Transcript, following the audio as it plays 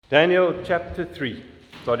Daniel chapter 3,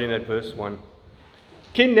 starting at verse 1.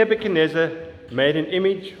 King Nebuchadnezzar made an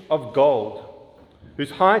image of gold,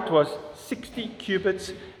 whose height was 60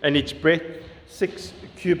 cubits and its breadth 6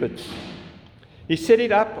 cubits. He set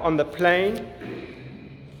it up on the plain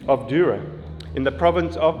of Dura, in the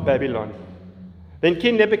province of Babylon. Then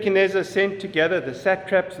King Nebuchadnezzar sent together the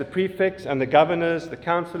satraps, the prefects, and the governors, the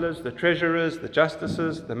counselors, the treasurers, the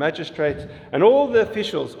justices, the magistrates, and all the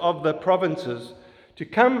officials of the provinces to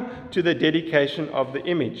come to the dedication of the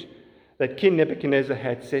image that King Nebuchadnezzar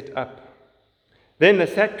had set up. Then the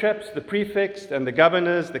satraps, the prefects, and the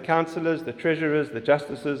governors, the counselors, the treasurers, the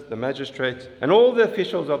justices, the magistrates, and all the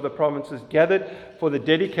officials of the provinces gathered for the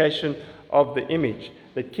dedication of the image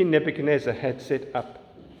that King Nebuchadnezzar had set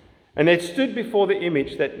up. And they stood before the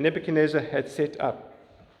image that Nebuchadnezzar had set up.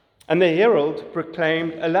 And the herald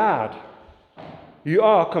proclaimed aloud, "You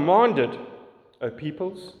are commanded, O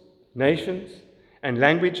peoples, nations, and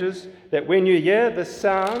languages, that when you hear the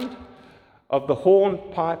sound of the horn,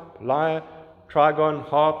 pipe, lyre, trigon,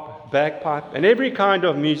 harp, bagpipe, and every kind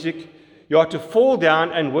of music, you are to fall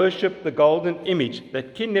down and worship the golden image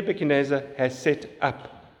that King Nebuchadnezzar has set up.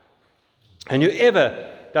 And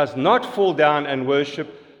whoever does not fall down and worship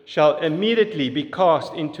shall immediately be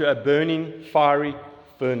cast into a burning fiery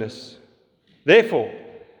furnace." Therefore,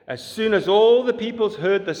 as soon as all the peoples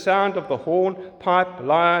heard the sound of the horn, pipe,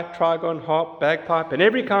 lyre, trigon, harp, bagpipe, and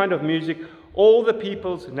every kind of music, all the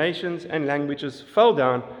peoples, nations, and languages fell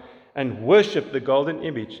down and worshipped the golden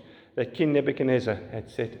image that King Nebuchadnezzar had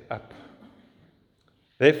set up.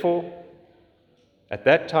 Therefore, at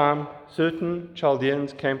that time, certain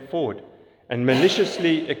Chaldeans came forward and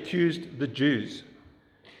maliciously accused the Jews.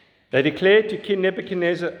 They declared to King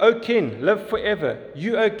Nebuchadnezzar, "O king, live forever.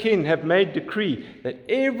 You, O king, have made decree that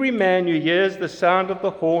every man who hears the sound of the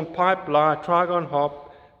horn, pipe, lyre, trigon,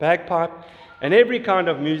 harp, bagpipe, and every kind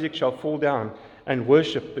of music shall fall down and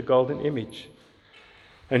worship the golden image.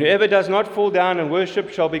 And whoever does not fall down and worship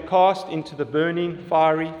shall be cast into the burning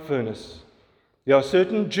fiery furnace. There are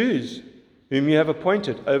certain Jews whom you have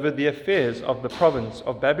appointed over the affairs of the province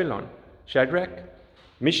of Babylon, Shadrach,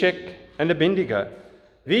 Meshach, and Abednego.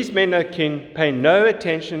 These men, O king, pay no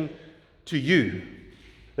attention to you.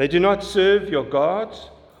 They do not serve your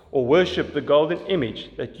gods or worship the golden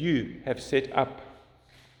image that you have set up."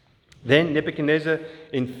 Then Nebuchadnezzar,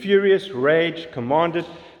 in furious rage, commanded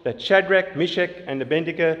that Shadrach, Meshach, and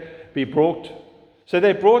Abednego be brought. So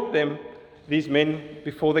they brought these men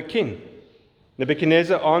before the king.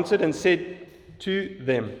 Nebuchadnezzar answered and said to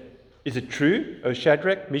them, "Is it true, O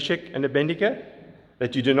Shadrach, Meshach, and Abednego,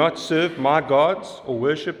 that you do not serve my gods or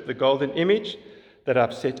worship the golden image that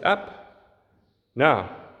I've set up? Now,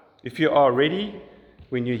 if you are ready,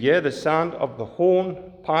 when you hear the sound of the horn,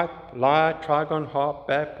 pipe, lyre, trigon, harp,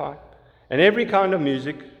 bagpipe, and every kind of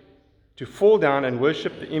music, to fall down and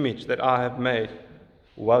worship the image that I have made,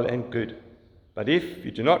 well and good. But if you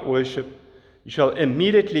do not worship, you shall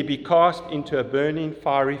immediately be cast into a burning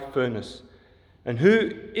fiery furnace. And who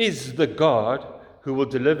is the God who will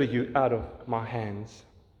deliver you out of my hands?"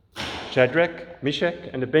 Shadrach, Meshach,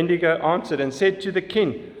 and Abednego answered and said to the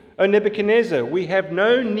king, "O Nebuchadnezzar, we have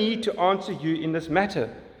no need to answer you in this matter.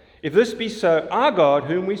 If this be so, our God,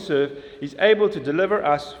 whom we serve, is able to deliver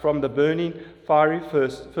us from the burning fiery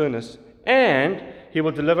furnace, and he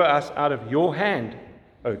will deliver us out of your hand,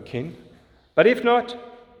 O king. But if not,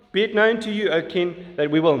 be it known to you, O king,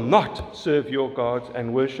 that we will not serve your gods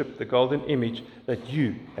and worship the golden image that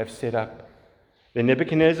you have set up." Then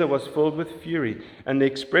Nebuchadnezzar was filled with fury, and the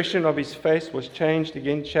expression of his face was changed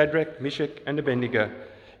against Shadrach, Meshach, and Abednego.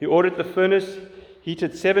 He ordered the furnace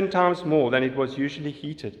heated 7 times more than it was usually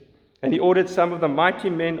heated. And he ordered some of the mighty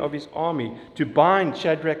men of his army to bind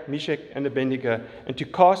Shadrach, Meshach, and Abednego, and to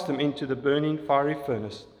cast them into the burning fiery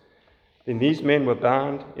furnace. Then these men were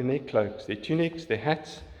bound in their cloaks, their tunics, their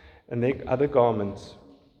hats, and their other garments,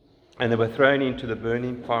 and they were thrown into the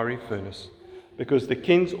burning fiery furnace, because the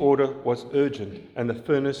king's order was urgent, and the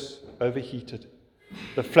furnace overheated.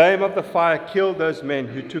 The flame of the fire killed those men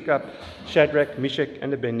who took up Shadrach, Meshach,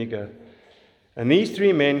 and Abednego. And these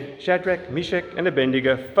 3 men, Shadrach, Meshach, and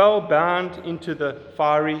Abednego, fell bound into the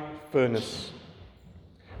fiery furnace.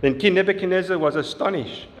 Then King Nebuchadnezzar was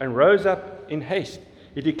astonished and rose up in haste.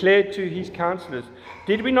 He declared to his counselors,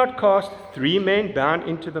 "Did we not cast 3 men bound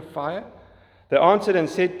into the fire?" They answered and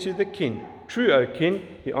said to the king, "True, O king."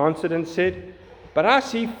 He answered and said, "But I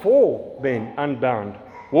see 4 men unbound,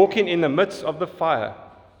 walking in the midst of the fire,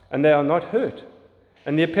 and they are not hurt.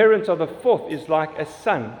 And the appearance of the 4th is like a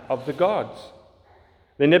son of the gods."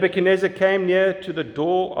 Then Nebuchadnezzar came near to the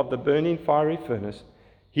door of the burning fiery furnace.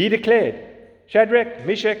 He declared, Shadrach,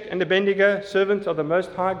 Meshach, and Abednego, servants of the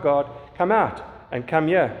Most High God, come out and come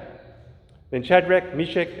here. Then Shadrach,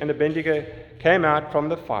 Meshach, and Abednego came out from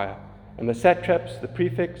the fire, and the satraps, the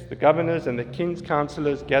prefects, the governors, and the king's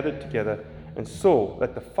counselors gathered together and saw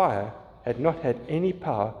that the fire had not had any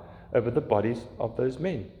power over the bodies of those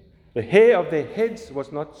men. The hair of their heads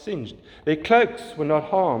was not singed, their cloaks were not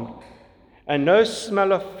harmed, and no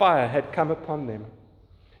smell of fire had come upon them.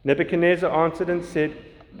 Nebuchadnezzar answered and said,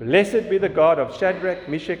 Blessed be the God of Shadrach,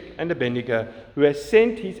 Meshach, and Abednego, who has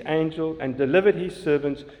sent his angel and delivered his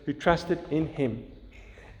servants who trusted in him,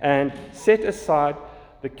 and set aside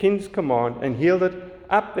the king's command and yielded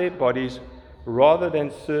up their bodies rather than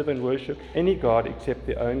serve and worship any god except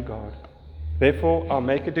their own God. Therefore I'll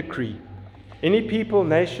make a decree. Any people,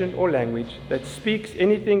 nation, or language that speaks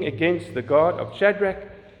anything against the God of Shadrach,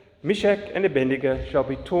 Meshach, and Abednego shall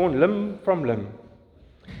be torn limb from limb,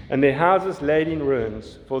 and their houses laid in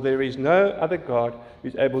ruins, for there is no other God who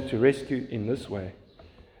is able to rescue in this way.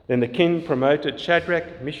 Then the king promoted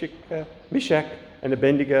Shadrach, Meshach, and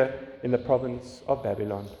Abednego in the province of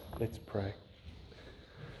Babylon. Let's pray.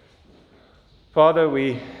 Father,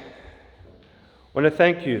 we want to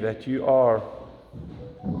thank you that you are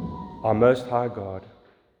our Most High God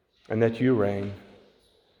and that you reign.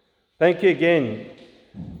 Thank you again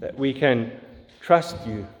that we can trust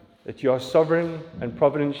you, that you are sovereign and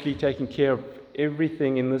providentially taking care of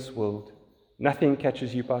everything in this world. Nothing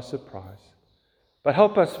catches you by surprise. But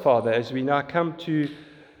help us, Father, as we now come to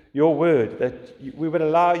your word, that we would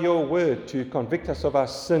allow your word to convict us of our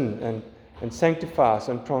sin and sanctify us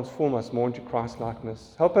and transform us more into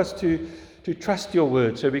Christ-likeness. Help us to trust your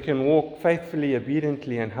word so we can walk faithfully,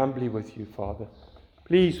 obediently, and humbly with you, Father.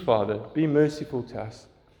 Please, Father, be merciful to us.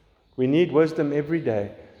 We need wisdom every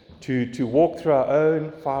day to walk through our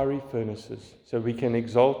own fiery furnaces so we can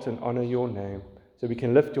exalt and honor your name, so we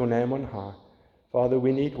can lift your name on high. Father,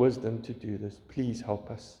 we need wisdom to do this. Please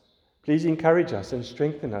help us. Please encourage us and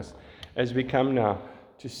strengthen us as we come now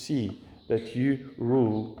to see that you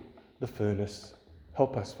rule the furnace.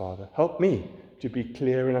 Help us, Father. Help me to be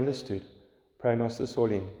clear and understood. Pray and ask this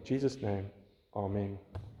all in Jesus' name. Amen.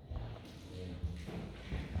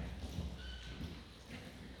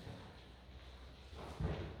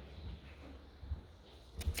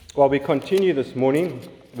 Well, we continue this morning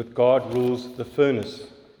with God rules the furnace.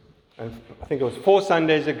 And I think it was 4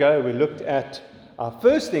 Sundays ago we looked at our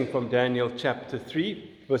first thing from Daniel chapter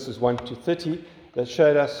 3, verses 1 to 30, that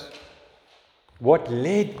showed us what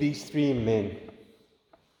led these 3 men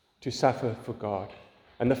to suffer for God.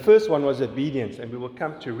 And the first one was obedience, and we will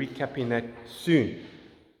come to recapping that soon.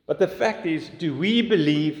 But the fact is, do we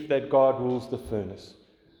believe that God rules the furnace?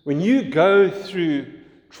 When you go through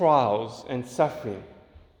trials and suffering,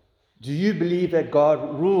 do you believe that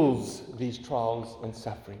God rules these trials and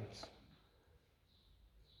sufferings?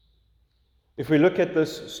 If we look at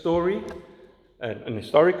this story, an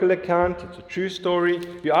historical account, it's a true story,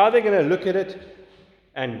 you're either going to look at it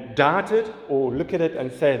and doubt it, or look at it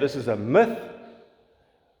and say, this is a myth,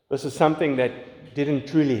 this is something that didn't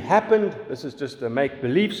truly happen, this is just a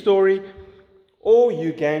make-believe story, or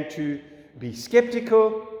you're going to be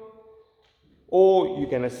skeptical, or you're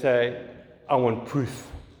going to say, I want proof.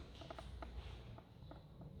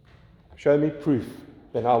 Show me proof,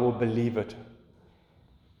 then I will believe it.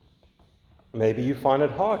 Maybe you find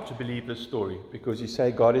it hard to believe this story because you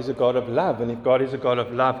say God is a God of love, and if God is a God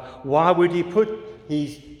of love, why would he put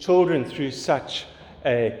his children through such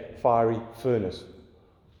a fiery furnace?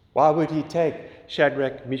 Why would he take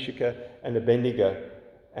Shadrach, Meshach, and Abednego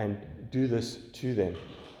and do this to them?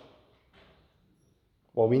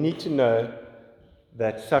 Well, we need to know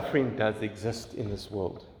that suffering does exist in this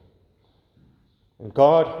world. And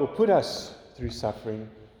God will put us through suffering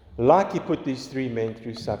like he put these 3 men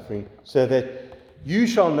through suffering, so that you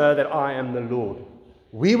shall know that I am the Lord.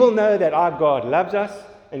 We will know that our God loves us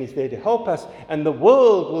and is there to help us, and the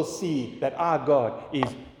world will see that our God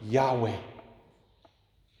is Yahweh.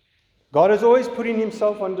 God is always putting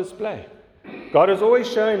himself on display. God is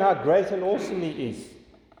always showing how great and awesome he is.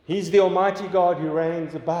 He's the Almighty God who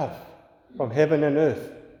reigns above from heaven and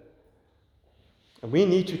earth. And we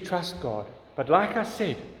need to trust God. But like I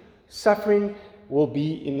said, suffering will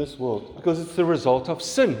be in this world because it's the result of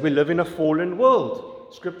sin. We live in a fallen world.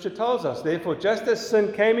 Scripture tells us, therefore, just as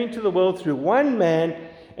sin came into the world through one man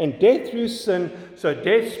and death through sin, so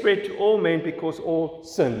death spread to all men because all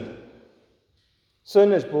sinned.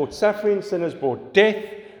 Sin has brought suffering, sin has brought death.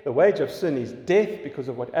 The wage of sin is death because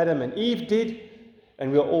of what Adam and Eve did,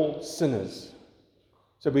 and we are all sinners.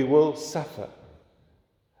 So we will suffer.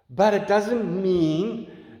 But it doesn't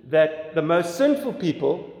mean that the most sinful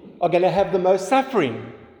people are going to have the most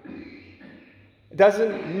suffering. It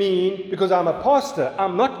doesn't mean because I'm a pastor,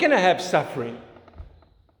 I'm not going to have suffering.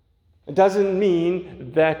 It doesn't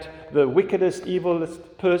mean that the wickedest,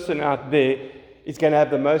 evilest person out there is going to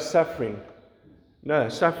have the most suffering. No,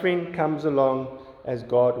 suffering comes along as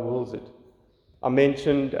God wills it. I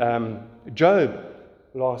mentioned Job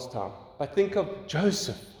last time, but think of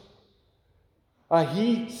Joseph.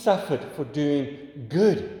 He suffered for doing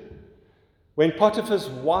good. When Potiphar's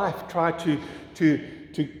wife tried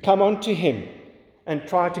to come onto him and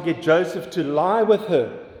tried to get Joseph to lie with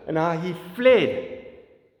her, and how he fled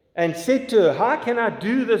and said to her, how can I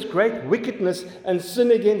do this great wickedness and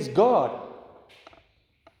sin against God?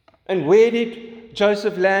 And where did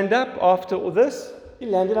Joseph land up after all this? He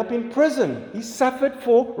landed up in prison. He suffered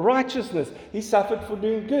for righteousness. He suffered for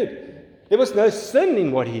doing good. There was no sin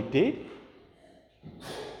in what he did.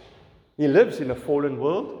 He lives in a fallen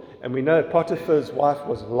world, and we know Potiphar's wife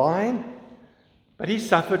was lying, but he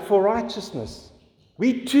suffered for righteousness.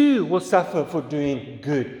 We too will suffer for doing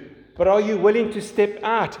good. But are you willing to step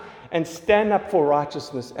out and stand up for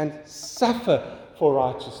righteousness and suffer for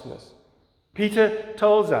righteousness? Peter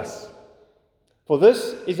tells us, for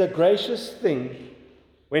this is a gracious thing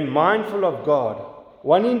when mindful of God,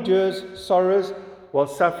 one endures sorrows while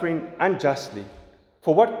suffering unjustly.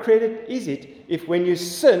 For what credit is it if when you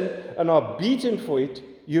sin and are beaten for it,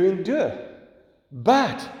 you endure?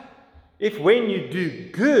 But if when you do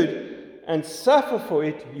good and suffer for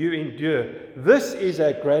it, you endure, this is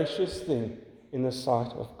a gracious thing in the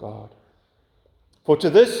sight of God. For to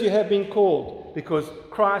this you have been called, because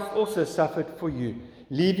Christ also suffered for you,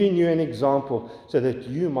 leaving you an example so that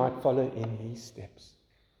you might follow in his steps.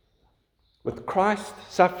 With Christ,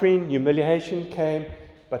 suffering, humiliation came,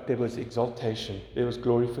 but there was exaltation, there was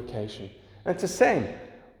glorification. And it's the same.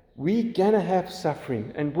 We're going to have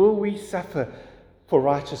suffering, and will we suffer for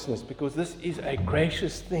righteousness? Because this is a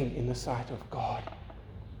gracious thing in the sight of God.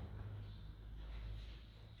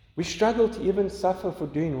 We struggle to even suffer for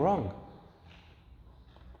doing wrong.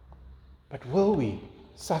 But will we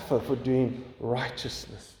suffer for doing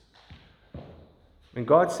righteousness? When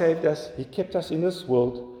God saved us, he kept us in this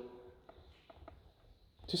world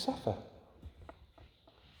to suffer.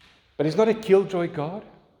 But he's not a killjoy God.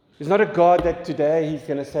 He's not a God that today he's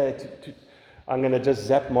going to say, I'm going to just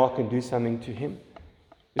zap Mark and do something to him.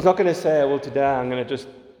 He's not going to say, well, today I'm going to just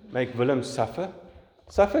make Willem suffer.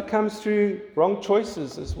 Suffer comes through wrong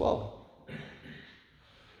choices as well.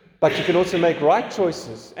 But you can also make right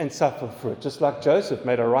choices and suffer for it, just like Joseph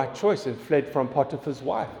made a right choice and fled from Potiphar's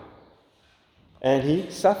wife. And he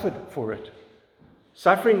suffered for it.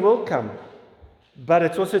 Suffering will come, but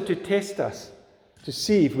it's also to test us, to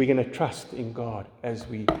see if we're going to trust in God as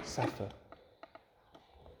we suffer.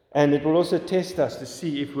 And it will also test us to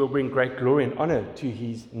see if we'll bring great glory and honor to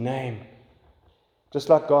his name. Just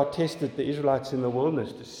like God tested the Israelites in the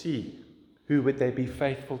wilderness to see who would they be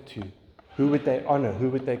faithful to, who would they honor, who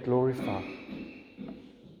would they glorify.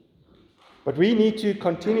 But we need to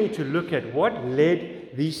continue to look at what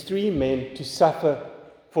led these three men to suffer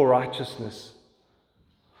for righteousness.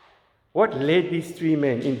 What led these three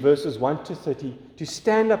men in verses 1 to 30 to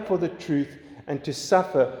stand up for the truth and to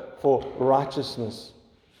suffer for righteousness?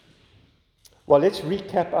 Well, let's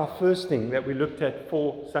recap our first thing that we looked at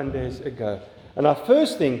 4 Sundays ago. And our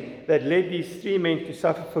first thing that led these three men to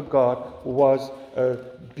suffer for God was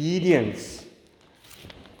obedience.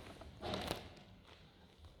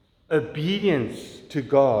 Obedience to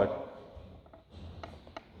God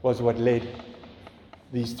was what led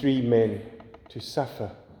these three men to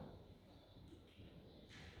suffer.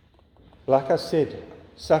 Like I said,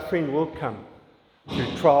 suffering will come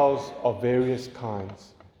through trials of various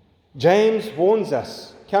kinds. James warns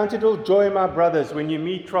us, count it all joy, my brothers, when you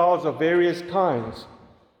meet trials of various kinds.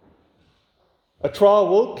 A trial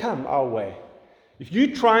will come our way. If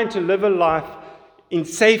you're trying to live a life in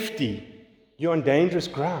safety, you're on dangerous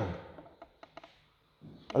ground.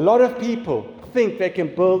 A lot of people think they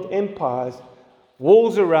can build empires,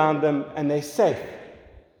 walls around them, and they're safe.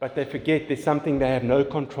 But they forget there's something they have no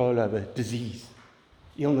control over: disease,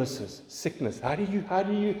 illnesses, sickness. How do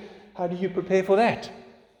you prepare for that?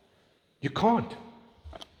 You can't.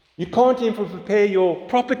 You can't even prepare your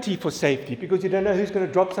property for safety because you don't know who's going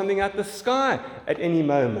to drop something out the sky at any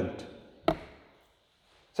moment.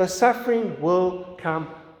 So suffering will come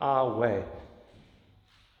our way.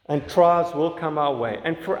 And trials will come our way.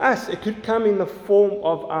 And for us, it could come in the form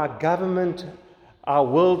of our government, our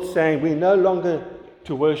world saying we're no longer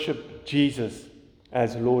to worship Jesus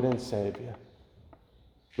as Lord and Savior.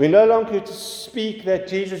 We're no longer to speak that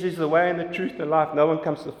Jesus is the way and the truth and life. No one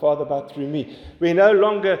comes to the Father but through me. We're no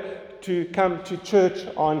longer to come to church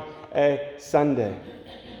on a Sunday.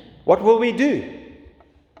 What will we do?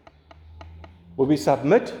 Will we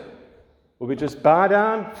submit? Will we just bow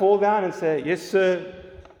down, fall down and say, yes, sir,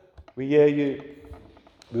 we hear you.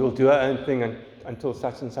 We will do our own thing until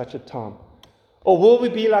such and such a time? Or will we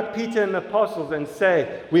be like Peter and the apostles and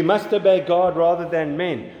say, we must obey God rather than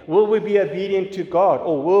men? Will we be obedient to God?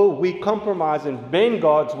 Or will we compromise and bend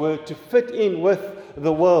God's word to fit in with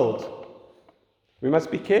the world? We must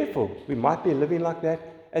be careful. We might be living like that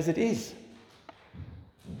as it is.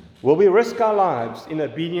 Will we risk our lives in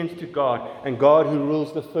obedience to God and God who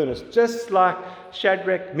rules the furnace? Just like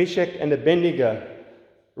Shadrach, Meshach, and Abednego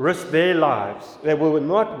risked their lives. They were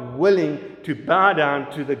not willing to bow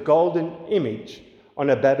down to the golden image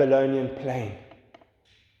on a Babylonian plain.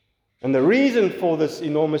 And the reason for this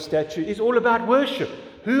enormous statue is all about worship.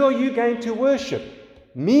 Who are you going to worship?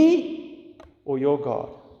 Me or your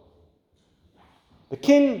God? The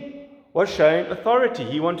king was showing authority.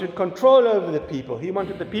 He wanted control over the people. He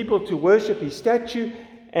wanted the people to worship his statue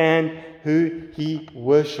and who he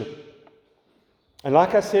worshipped. And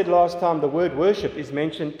like I said last time, the word worship is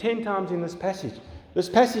mentioned 10 times in this passage. This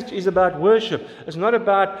passage is about worship. It's not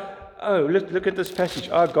about, oh, look at this passage.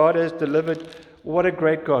 Oh, God has delivered. What a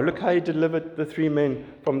great God. Look how he delivered the 3 men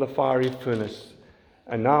from the fiery furnace.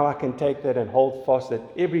 And now I can take that and hold fast that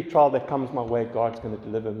every trial that comes my way, God's going to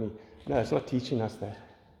deliver me. No, it's not teaching us that.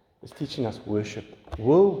 It's teaching us worship.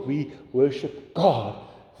 Will we worship God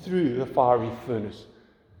through the fiery furnace?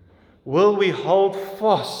 Will we hold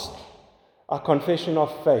fast our confession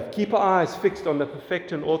of faith? Keep our eyes fixed on the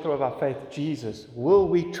perfecter and author of our faith, Jesus. Will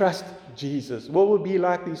we trust Jesus? Will we be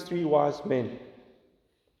like these 3 wise men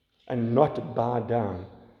and not bow down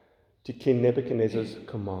to King Nebuchadnezzar's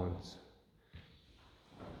commands?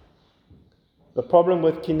 The problem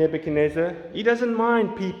with King Nebuchadnezzar, he doesn't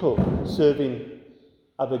mind people serving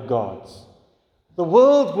other gods. The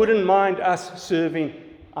world wouldn't mind us serving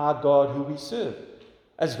our God who we serve,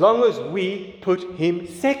 as long as we put him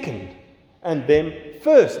second and them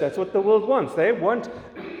first. That's what the world wants. They want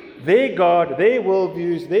their God, their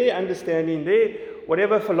worldviews, their understanding, their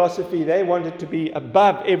whatever philosophy, they want it to be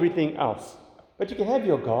above everything else. But you can have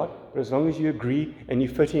your God, but as long as you agree and you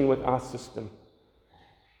fit in with our system.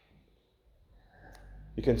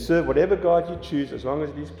 You can serve whatever God you choose as long as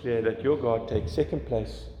it is clear that your God takes second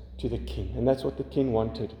place to the king. And that's what the king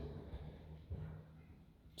wanted.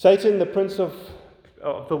 Satan, the prince of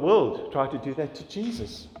the world, tried to do that to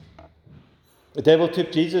Jesus. The devil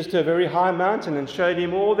took Jesus to a very high mountain and showed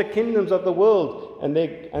him all the kingdoms of the world and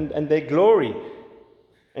their glory.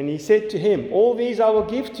 And he said to him, all these I will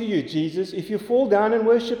give to you, Jesus, if you fall down and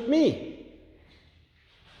worship me.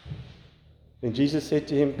 Then Jesus said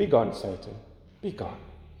to him, begone, Satan. Be gone.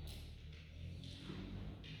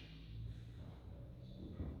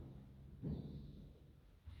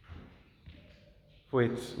 For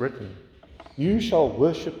it's written, you shall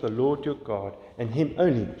worship the Lord your God, and him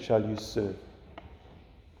only shall you serve.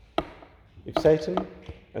 If Satan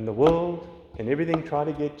and the world and everything try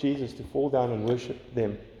to get Jesus to fall down and worship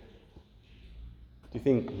them, do you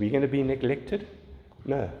think we're going to be neglected?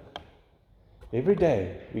 No. Every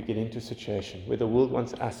day we get into a situation where the world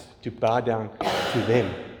wants us to bow down to them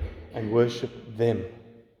and worship them.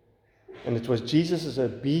 And it was Jesus'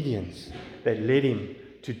 obedience that led him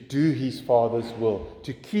to do his Father's will,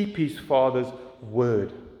 to keep his Father's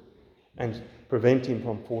word, and prevent him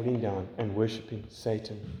from falling down and worshipping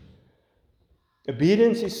Satan.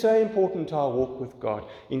 Obedience is so important to our walk with God.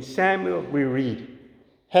 In Samuel we read,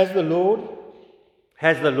 Has the Lord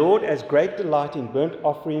as great delight in burnt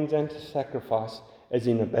offerings and sacrifice as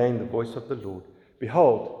in obeying the voice of the Lord.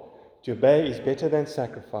 Behold, to obey is better than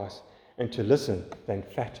sacrifice, and to listen than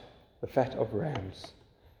the fat of rams.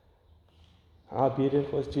 How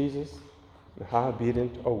obedient was Jesus? And how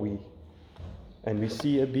obedient are we? And we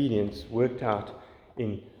see obedience worked out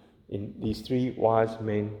in these 3 wise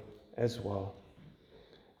men as well.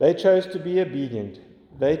 They chose to be obedient.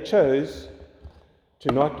 They chose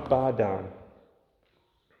to not bow down.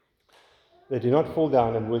 They did not fall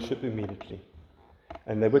down and worship immediately.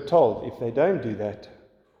 And they were told, if they don't do that,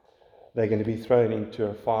 they're going to be thrown into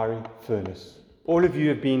a fiery furnace. All of you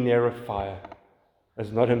have been near a fire.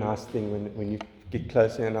 It's not a nice thing when you get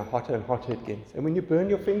closer and hotter it gets. And when you burn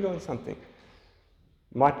your finger on something,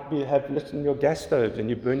 have lit in your gas stoves and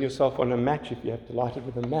you burn yourself on a match if you have to light it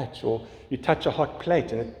with a match, or you touch a hot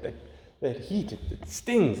plate and that heat, it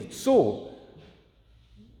stings, it's sore.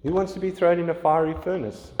 Who wants to be thrown in a fiery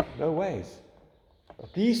furnace? No ways.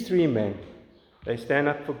 But these 3 men, they stand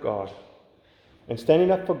up for God. And standing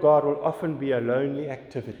up for God will often be a lonely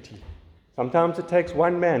activity. Sometimes it takes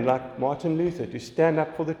one man like Martin Luther to stand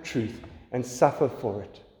up for the truth and suffer for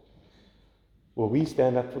it. Will we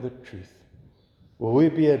stand up for the truth? Will we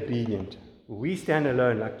be obedient? We stand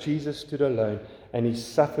alone like Jesus stood alone, and he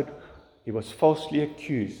suffered. He was falsely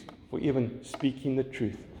accused for even speaking the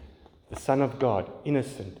truth. The Son of God,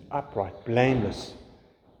 innocent, upright, blameless.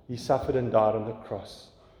 He suffered and died on the cross.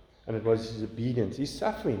 And it was his obedience. His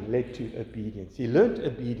suffering led to obedience. He learnt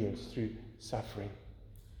obedience through suffering.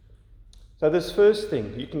 So this first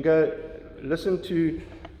thing, you can go listen to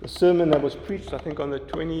the sermon that was preached, I think, on the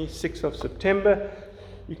 26th of September.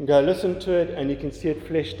 You can go listen to it and you can see it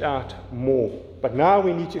fleshed out more. But now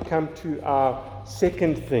we need to come to our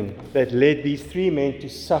second thing that led these three men to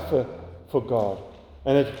suffer for God.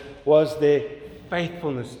 And it was their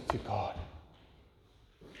faithfulness to God,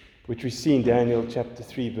 which we see in Daniel chapter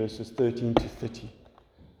 3, verses 13 to 30.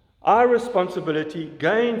 Our responsibility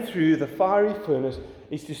going through the fiery furnace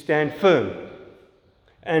is to stand firm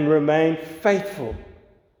and remain faithful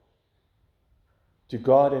to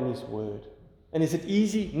God and His Word. And is it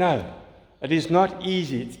easy? No, it is not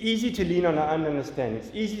easy. It's easy to lean on our own understanding.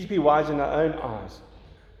 It's easy to be wise in our own eyes.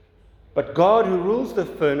 But God, who rules the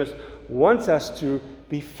furnace, wants us to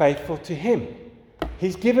be faithful to Him.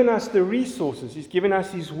 He's given us the resources. He's given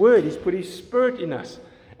us His Word. He's put His Spirit in us.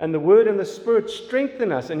 And the Word and the Spirit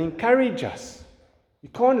strengthen us and encourage us. You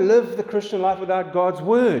can't live the Christian life without God's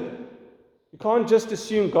Word. You can't just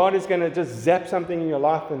assume God is going to just zap something in your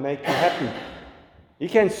life and make you happy. He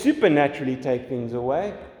can supernaturally take things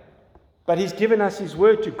away. But He's given us His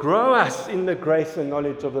Word to grow us in the grace and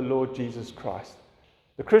knowledge of the Lord Jesus Christ.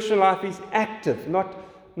 The Christian life is active,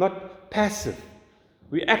 not passive.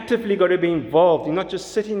 We actively got to be involved. You're not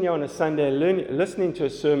just sitting here on a Sunday listening to a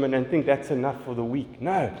sermon and think that's enough for the week.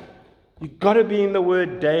 No. You've got to be in the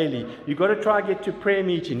Word daily. You've got to try to get to prayer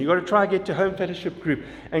meeting. You've got to try to get to home fellowship group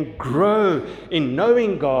and grow in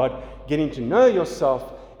knowing God, getting to know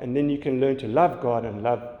yourself, and then you can learn to love God and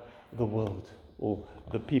love the world, or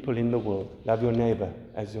the people in the world. Love your neighbor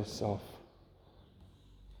as yourself.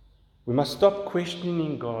 We must stop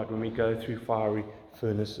questioning God when we go through fiery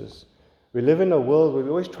furnaces. We live in a world where we're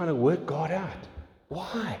always trying to work God out.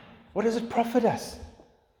 Why? What does it profit us?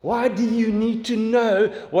 Why do you need to know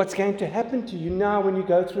what's going to happen to you now when you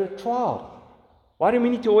go through a trial? Why do we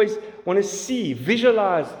need to always want to see,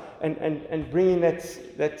 visualize, and bring in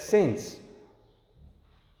that sense?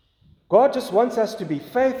 God just wants us to be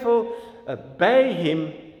faithful, obey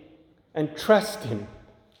Him, and trust Him.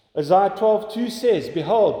 Isaiah 12:2 says,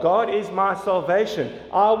 "Behold, God is my salvation.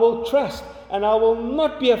 I will trust, and I will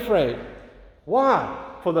not be afraid." Why?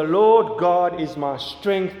 For the Lord God is my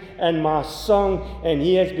strength and my song, and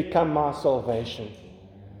He has become my salvation.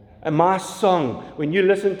 And my song, when you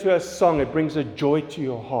listen to a song, it brings a joy to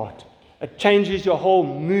your heart. It changes your whole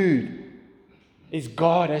mood. Is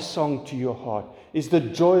God a song to your heart? Is the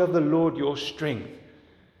joy of the Lord your strength?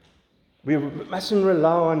 We mustn't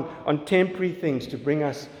rely on temporary things to bring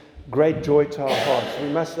us great joy to our hearts. We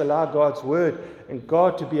must allow God's Word and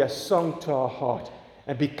God to be a song to our heart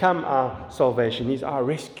and become our salvation. He's our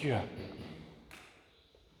rescuer.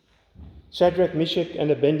 Shadrach, Meshach,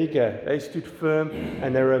 and Abednego, they stood firm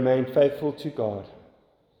and they remained faithful to God.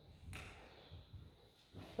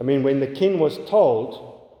 I mean, when the king was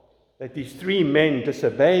told that these three men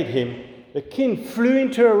disobeyed him, the king flew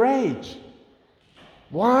into a rage.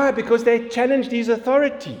 Why? Because they challenged his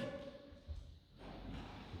authority.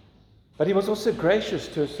 But he was also gracious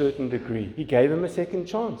to a certain degree. He gave them a second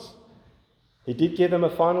chance. He did give them a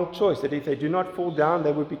final choice, that if they do not fall down,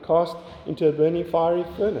 they would be cast into a burning fiery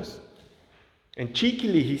furnace. And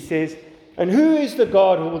cheekily he says, "And who is the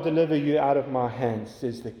God who will deliver you out of my hands?"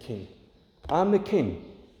 says the king. I'm the king.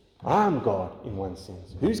 I'm God in one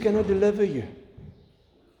sense. Who's going to deliver you?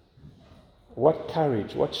 What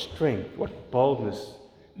courage, what strength, what boldness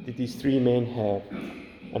did these three men have,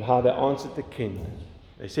 and how they answered the king.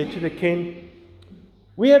 They said to the king,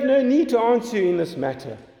 "We have no need to answer you in this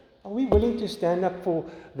matter." Are we willing to stand up for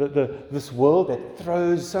this world that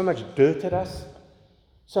throws so much dirt at us?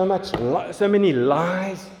 So many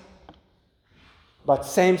lies about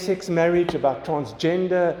same-sex marriage, about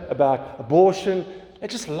transgender, about abortion. They're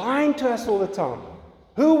just lying to us all the time.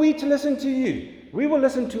 Who are we to listen to you? We will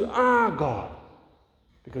listen to our God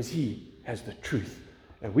because He has the truth.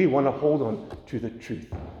 And we want to hold on to the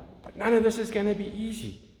truth. But none of this is going to be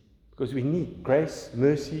easy because we need grace,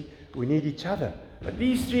 mercy, we need each other. But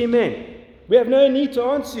these three men, "We have no need to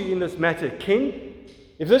answer you in this matter, king.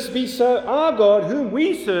 If this be so, our God, whom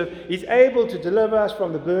we serve, is able to deliver us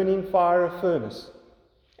from the burning fire of furnace.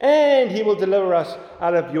 And He will deliver us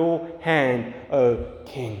out of your hand, O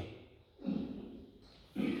king."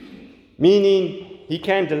 Meaning, He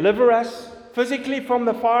can deliver us physically from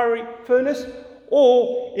the fiery furnace,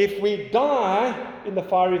 Or if we die in the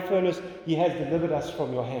fiery furnace, he has delivered us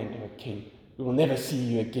from your hand, O king. We will never see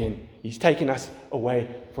you again. He's taken us away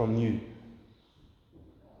from you.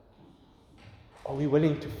 Are we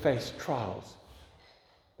willing to face trials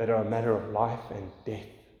that are a matter of life and death,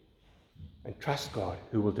 and trust God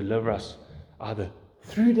who will deliver us either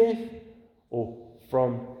through death or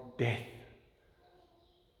from death?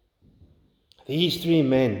 These three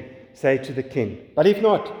men say to the king, "But if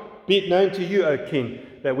not, be it known to you, O king,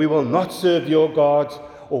 that we will not serve your gods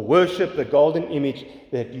or worship the golden image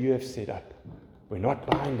that you have set up. We're not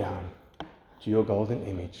bowing down to your golden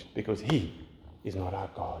image because he is not our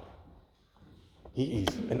God. He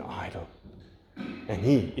is an idol, and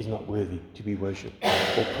he is not worthy to be worshipped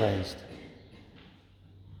or praised."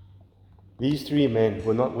 These three men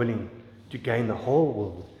were not willing to gain the whole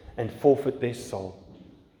world and forfeit their soul.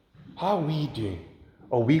 How are we doing?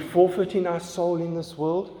 Are we forfeiting our soul in this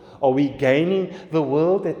world? Are we gaining the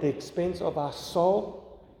world at the expense of our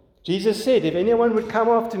soul? Jesus said, "If anyone would come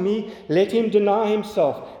after me, let him deny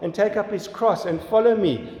himself and take up his cross and follow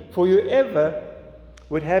me. For whoever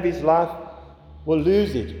would have his life will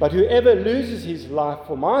lose it. But whoever loses his life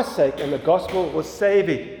for my sake and the gospel will save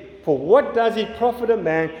it. For what does it profit a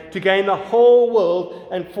man to gain the whole world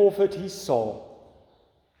and forfeit his soul?"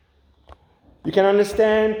 You can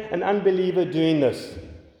understand an unbeliever doing this,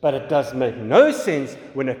 but it does make no sense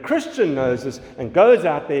when a Christian knows this and goes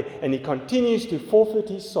out there and he continues to forfeit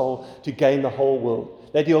his soul to gain the whole world.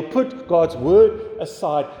 That he'll put God's word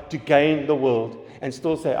aside to gain the world and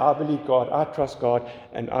still say, "I believe God, I trust God,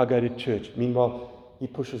 and I go to church." Meanwhile, he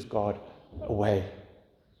pushes God away.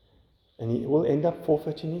 And he will end up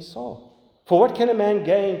forfeiting his soul. For what can a man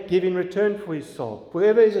give in return for his soul?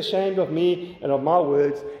 Whoever is ashamed of me and of my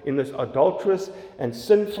words in this adulterous and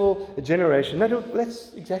sinful generation.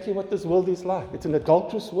 That's exactly what this world is like. It's an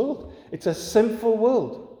adulterous world. It's a sinful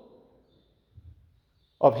world.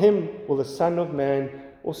 Of him will the Son of Man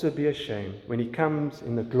also be ashamed when he comes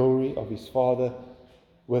in the glory of his Father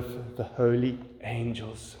with the holy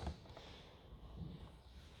angels.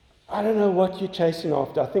 I don't know what you're chasing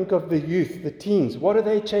after. I think of the youth, the teens. What are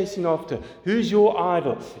they chasing after? Who's your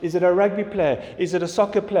idol? Is it a rugby player? Is it a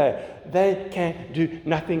soccer player? They can do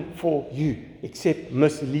nothing for you except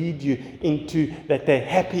mislead you into that they're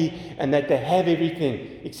happy and that they have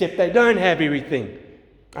everything, except they don't have everything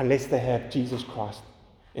unless they have Jesus Christ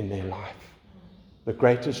in their life, the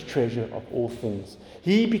greatest treasure of all things.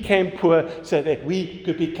 He became poor so that we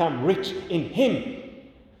could become rich in him,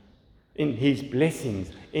 in his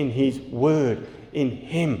blessings, in his word, in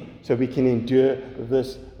him, so we can endure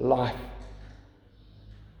this life.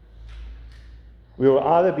 We will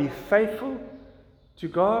either be faithful to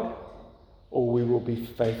God or we will be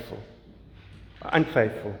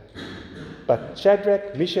unfaithful. But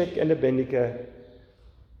Shadrach, Meshach, and Abednego,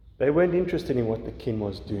 they weren't interested in what the king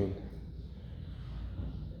was doing.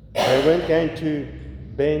 They weren't going to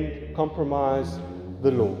bend, compromise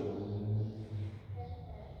the law.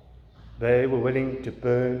 They were willing to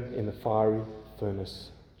burn in the fiery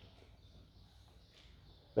furnace.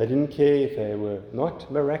 They didn't care if they were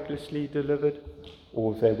not miraculously delivered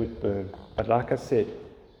or if they would burn. But like I said,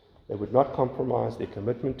 they would not compromise their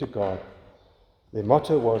commitment to God. Their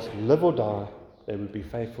motto was live or die. They would be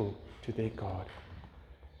faithful to their God.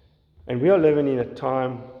 And we are living in a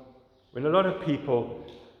time when a lot of people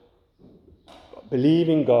believe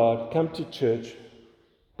in God, come to church,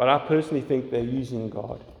 but I personally think they're using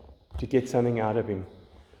God to get something out of him.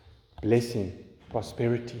 Blessing,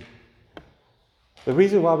 prosperity. The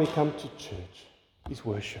reason why we come to church is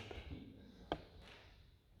worship.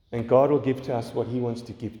 And God will give to us what he wants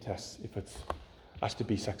to give to us, if it's us to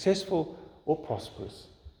be successful or prosperous.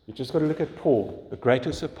 You just got to look at Paul, the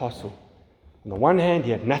greatest apostle. On the one hand,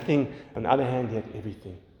 he had nothing. On the other hand, he had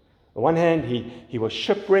everything. On the one hand, he was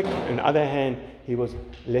shipwrecked. On the other hand, he was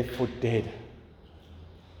left for dead.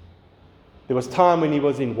 There was time when he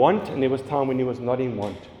was in want, and there was time when he was not in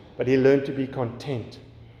want. But he learned to be content.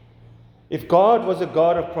 If God was a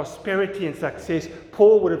God of prosperity and success,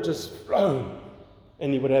 Paul would have just flown,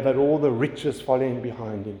 and he would have had all the riches following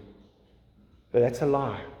behind him. But that's a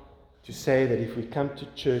lie, to say that if we come to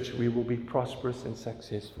church, we will be prosperous and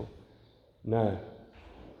successful. No.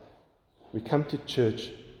 We come to church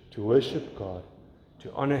to worship God,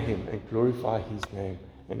 to honor him and glorify his name.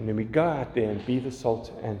 And then we go out there and be the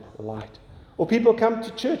salt and the light. Or people come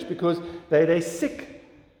to church because they're sick.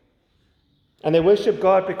 And they worship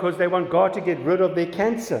God because they want God to get rid of their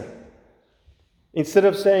cancer. Instead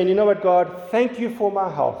of saying, you know what, God, thank you for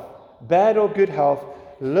my health. Bad or good health,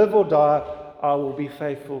 live or die, I will be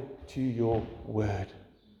faithful to your word.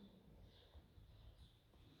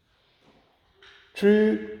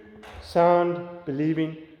 True, sound,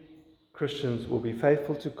 believing Christians will be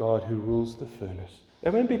faithful to God who rules the furnace. They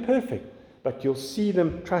won't be perfect, but you'll see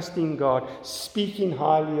them trusting God, speaking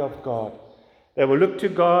highly of God. They will look to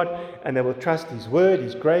God and they will trust His word,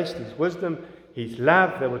 His grace, His wisdom, His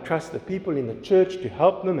love. They will trust the people in the church to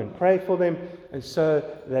help them and pray for them. And so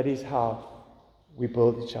that is how we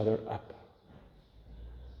build each other up.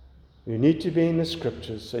 You need to be in the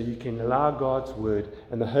Scriptures so you can allow God's word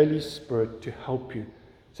and the Holy Spirit to help you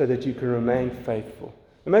so that you can remain faithful.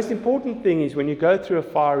 The most important thing is when you go through a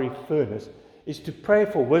fiery furnace is to pray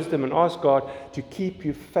for wisdom and ask God to keep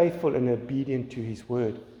you faithful and obedient to His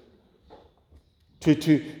word.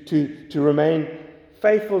 To remain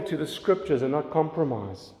faithful to the Scriptures and not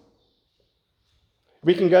compromise.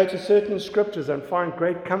 We can go to certain Scriptures and find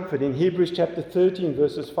great comfort in Hebrews chapter 13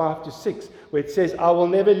 verses 5 to 6 where it says, I will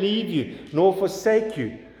never leave you nor forsake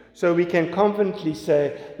you. So we can confidently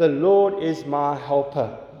say, the Lord is my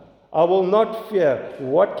helper. I will not fear.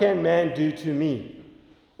 What can man do to me?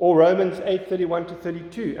 Or Romans 8:31 to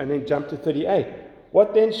 32 and then jump to 38.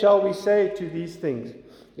 What then shall we say to these things?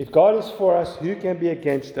 If God is for us, who can be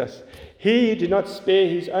against us? He who did not spare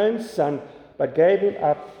His own Son, but gave Him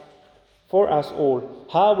up for us all,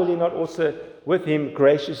 how will He not also with Him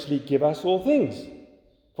graciously give us all things?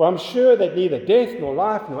 For I'm sure that neither death, nor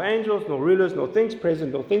life, nor angels, nor rulers, nor things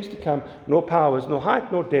present, nor things to come, nor powers, nor height,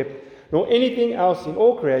 nor depth, nor anything else in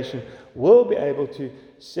all creation will be able to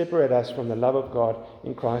separate us from the love of God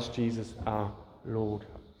in Christ Jesus our Lord.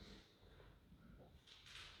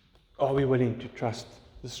 Are we willing to trust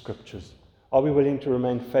the Scriptures? Are we willing to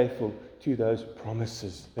remain faithful to those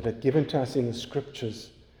promises that are given to us in the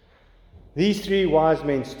Scriptures? These three wise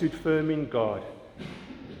men stood firm in God.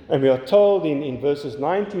 And we are told in verses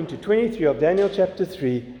 19 to 23 of Daniel chapter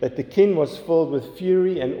 3 that the king was filled with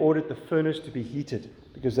fury and ordered the furnace to be heated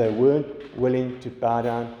because they weren't willing to bow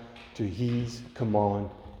down to his command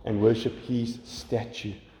and worship his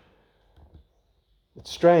statue.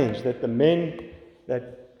 It's strange that the men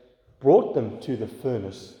that brought them to the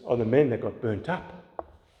furnace are the men that got burnt up.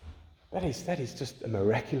 That is just a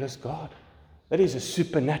miraculous God. That is a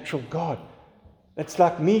supernatural God. That's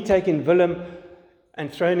like me taking Willem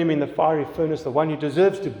and throwing him in the fiery furnace, the one who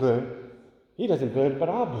deserves to burn. He doesn't burn, but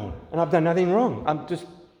I burn. And I've done nothing wrong. I'm just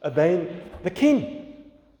obeying the king.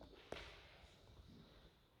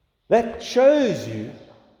 That shows you,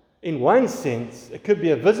 in one sense, it could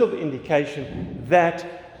be a visible indication that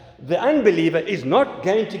the unbeliever is not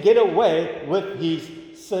going to get away with his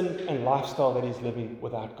sin and lifestyle that he's living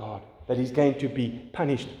without God. That he's going to be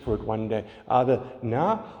punished for it one day, either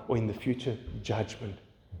now or in the future judgment.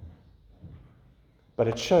 But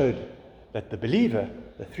it showed that the believer,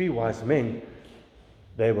 the three wise men,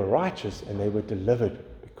 they were righteous and they were delivered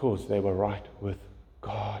because they were right with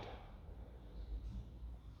God.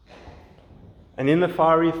 And in the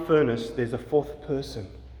fiery furnace, there's a fourth person.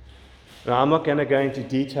 Now, I'm not going to go into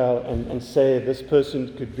detail and say this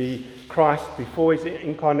person could be Christ before his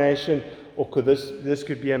incarnation, or this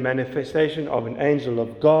could be a manifestation of an angel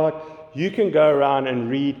of God. You can go around and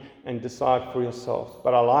read and decide for yourself.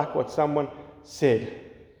 But I like what someone said.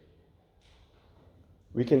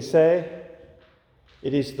 We can say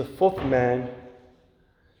it is the fourth man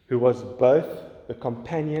who was both the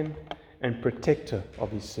companion and protector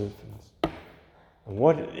of his servants. And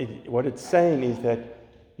what it's saying is that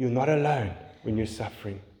you're not alone when you're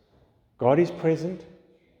suffering. God is present,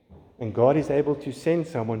 and God is able to send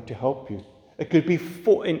someone to help you. It could be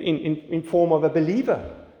in form of a believer.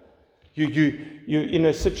 You're in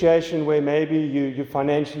a situation where maybe you're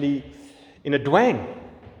financially in a dwang,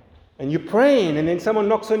 and you're praying, and then someone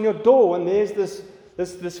knocks on your door, and there's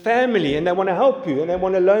this family, and they want to help you, and they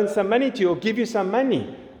want to loan some money to you or give you some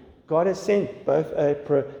money. God has sent both a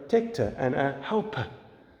protector and a helper.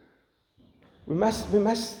 We've got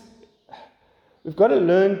to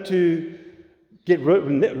learn to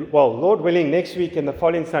Lord willing, next week and the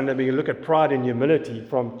following Sunday, we will look at pride and humility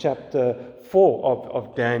from chapter 4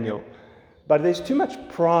 of Daniel. But there's too much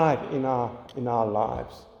pride in our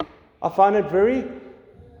lives. I find it very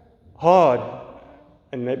hard,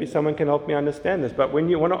 and maybe someone can help me understand this, but when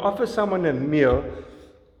you want to offer someone a meal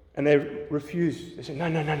and they refuse, they say, no,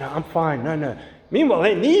 I'm fine, no. Meanwhile,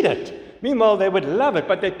 they need it. Meanwhile, they would love it,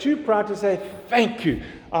 but they're too proud to say, thank you,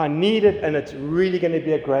 I need it, and it's really going to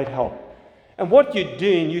be a great help. And what you're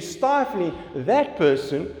doing, you're stifling that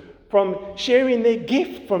person from sharing their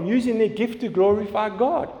gift, from using their gift to glorify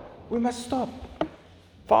God. We must stop.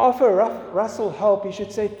 If I offer Russell help, he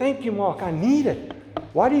should say, thank you, Mark, I need it.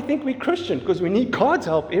 Why do you think we're Christian? Because we need God's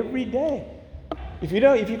help every day. If you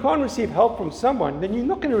can't receive help from someone, then you're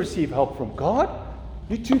not going to receive help from God.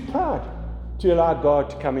 You're too proud to allow God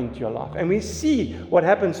to come into your life. And we see what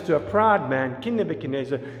happens to a proud man, King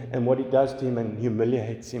Nebuchadnezzar, and what he does to him and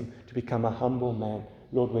humiliates him to become a humble man,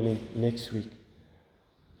 Lord willing, next week.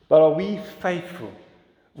 But are we faithful?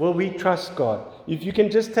 Will we trust God? If you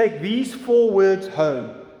can just take these 4 words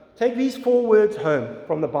home, take these 4 words home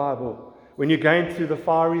from the Bible when you're going through the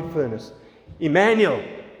fiery furnace. Emmanuel,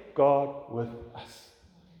 God with us.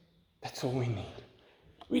 That's all we need.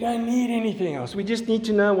 We don't need anything else. We just need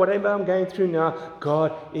to know whatever I'm going through now,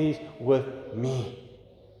 God is with me.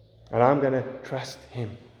 And I'm going to trust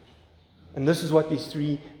Him. And this is what these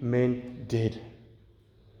 3 men did.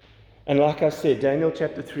 And like I said, Daniel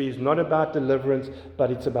chapter 3 is not about deliverance,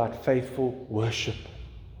 but it's about faithful worship.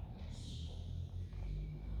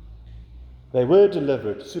 They were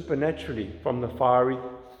delivered supernaturally from the fiery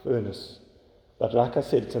furnace. But like I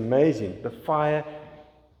said, it's amazing. The fire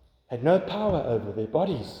had no power over their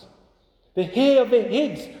bodies. The hair of their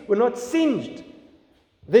heads were not singed.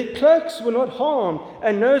 Their cloaks were not harmed,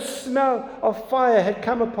 and no smell of fire had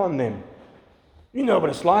come upon them. You know what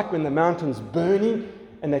it's like when the mountain's burning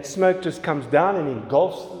and that smoke just comes down and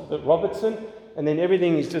engulfs the Robertson, and then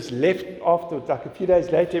everything is just left after, like a few days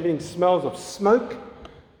later, everything smells of smoke.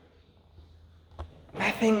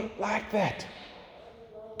 Nothing like that.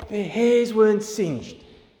 Their hairs weren't singed.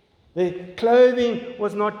 Their clothing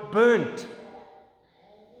was not burnt.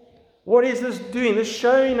 What is this doing? This is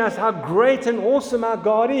showing us how great and awesome our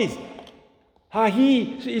God is. How He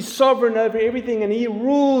is sovereign over everything, and He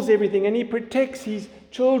rules everything, and He protects His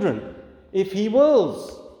children if He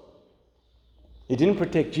wills. He didn't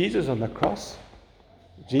protect Jesus on the cross.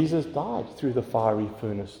 Jesus died through the fiery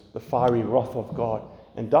furnace, the fiery wrath of God,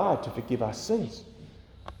 and died to forgive our sins.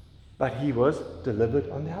 But He was delivered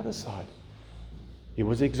on the other side. He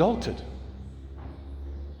was exalted.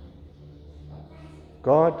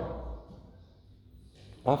 God,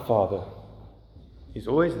 our Father, is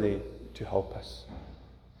always there to help us.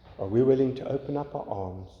 Are we willing to open up our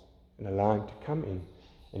arms and allow Him to come in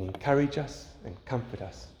and encourage us and comfort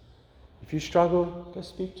us? If you struggle, go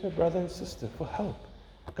speak to a brother and sister for help.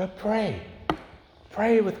 Go pray.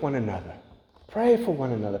 Pray with one another. Pray for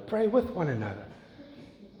one another. Pray with one another.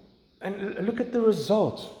 And look at the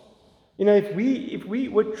results. You know, if we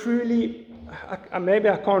were truly, maybe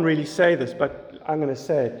I can't really say this, but I'm going to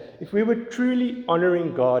say it. If we were truly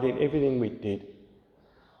honoring God in everything we did,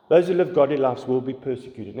 those who live godly lives will be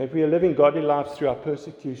persecuted. And if we are living godly lives through our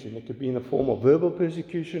persecution, it could be in the form of verbal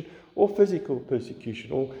persecution or physical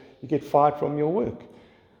persecution, or you get fired from your work.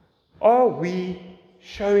 Are we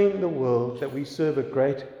showing the world that we serve a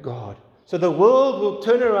great God? So the world will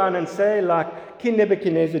turn around and say, like King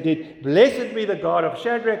Nebuchadnezzar did, "Blessed be the God of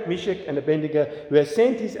Shadrach, Meshach, and Abednego, who has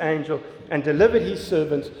sent His angel and delivered His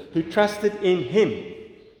servants who trusted in Him."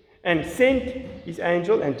 And sent His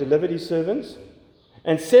angel and delivered His servants,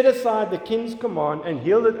 and set aside the king's command and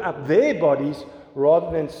yielded up their bodies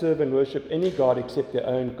rather than serve and worship any god except their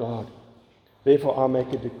own God. Therefore I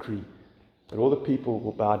make a decree that all the people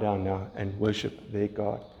will bow down now and worship their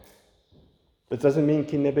God. This doesn't mean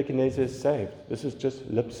King Nebuchadnezzar is saved. This is just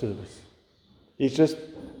lip service. He's just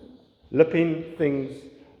lipping things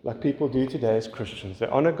like people do today as Christians. They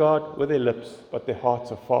honor God with their lips, but their hearts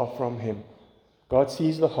are far from Him. God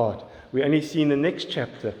sees the heart. We only see in the next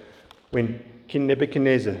chapter when King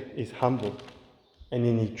Nebuchadnezzar is humble and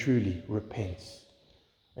then he truly repents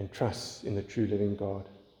and trusts in the true living God.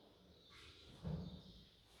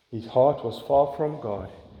 His heart was far from God.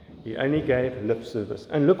 He only gave lip service.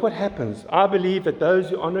 And look what happens. I believe that those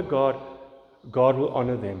who honor God, God will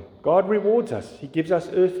honor them. God rewards us. He gives us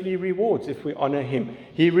earthly rewards if we honor Him.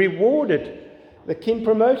 He rewarded, the king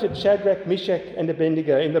promoted Shadrach, Meshach, and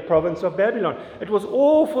Abednego in the province of Babylon. It was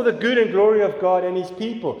all for the good and glory of God and His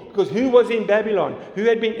people. Because who was in Babylon? Who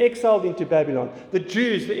had been exiled into Babylon? The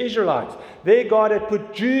Jews, the Israelites. There God had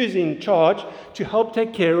put Jews in charge to help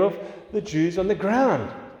take care of the Jews on the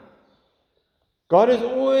ground. God is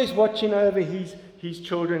always watching over His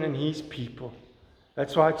children and His people.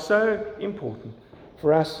 That's why it's so important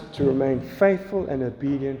for us to remain faithful and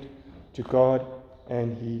obedient to God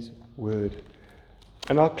and His Word.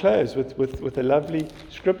 And I'll close with a lovely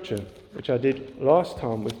scripture, which I did last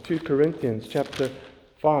time with 2 Corinthians chapter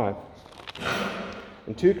 5.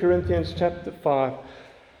 In 2 Corinthians chapter 5,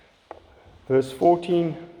 verse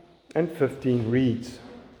 14 and 15 reads,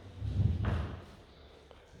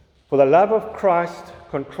 "For the love of Christ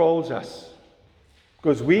controls us,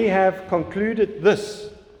 because we have concluded this,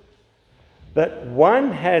 that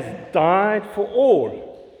one has died for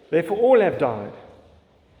all, therefore all have died.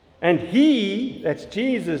 And He," that's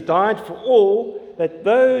Jesus, "died for all, that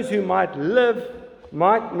those who might live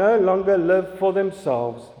might no longer live for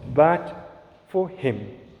themselves, but for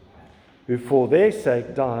him, who for their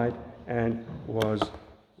sake died and was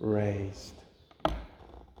raised.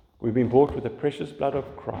 We've been bought with the precious blood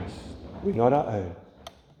of Christ. We're not our own.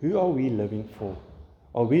 Who are we living for?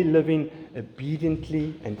 Are we living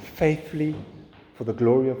obediently and faithfully for the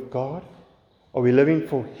glory of God? Are we living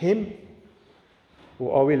for him?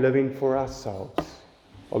 Or are we living for ourselves?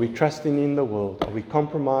 Are we trusting in the world? Are we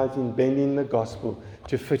compromising, bending the gospel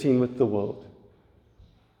to fit in with the world?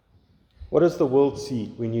 What does the world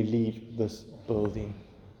see when you leave this building?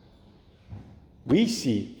 We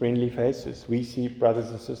see friendly faces. We see brothers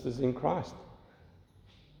and sisters in Christ.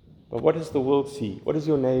 But what does the world see? What does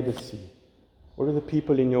your neighbor see? What do the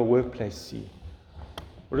people in your workplace see?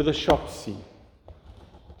 What do the shops see?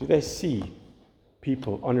 Do they see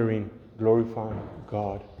people honoring, glorifying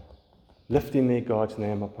God, lifting their God's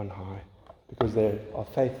name up on high because they are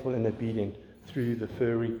faithful and obedient through the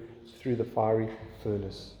fiery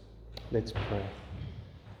furnace? Let's pray.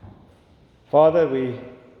 Father, we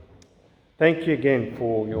thank you again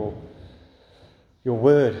for your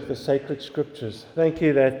word, the sacred scriptures. Thank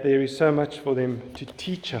you that there is so much for them to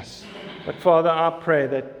teach us. But Father, I pray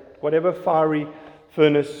that whatever fiery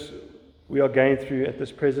furnace we are going through at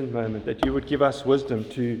this present moment, that you would give us wisdom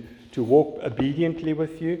to walk obediently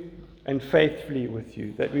with you and faithfully with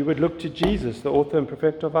you, that we would look to Jesus, the author and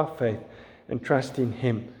perfecter of our faith, and trust in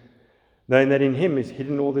him, knowing that in him is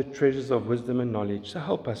hidden all the treasures of wisdom and knowledge. So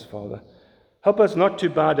help us, Father. Help us not to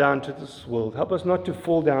bow down to this world. Help us not to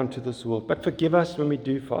fall down to this world, but forgive us when we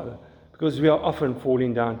do, Father, because we are often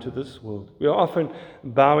falling down to this world. We are often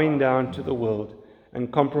bowing down to the world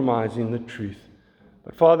and compromising the truth.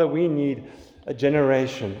 But Father, we need a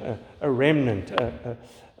generation, a remnant,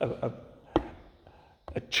 a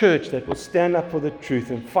church that will stand up for the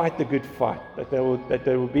truth and fight the good fight, that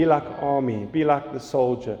they will be like the army, be like the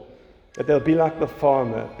soldier, that they'll be like the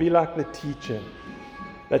farmer, be like the teacher,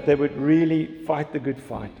 that they would really fight the good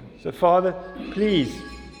fight. So Father, please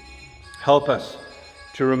help us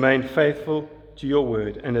to remain faithful to your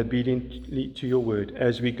word and obediently to your word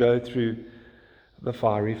as we go through the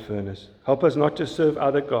fiery furnace. Help us not to serve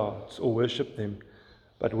other gods or worship them,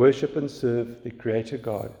 but worship and serve the Creator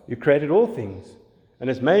God, who created all things and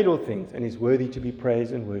has made all things and is worthy to be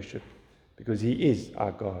praised and worshipped, because he is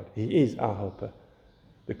our God. He is our helper,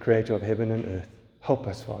 the Creator of heaven and earth. Help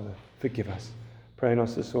us, Father. Forgive us. Pray in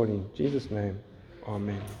us this all in Jesus' name.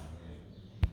 Amen.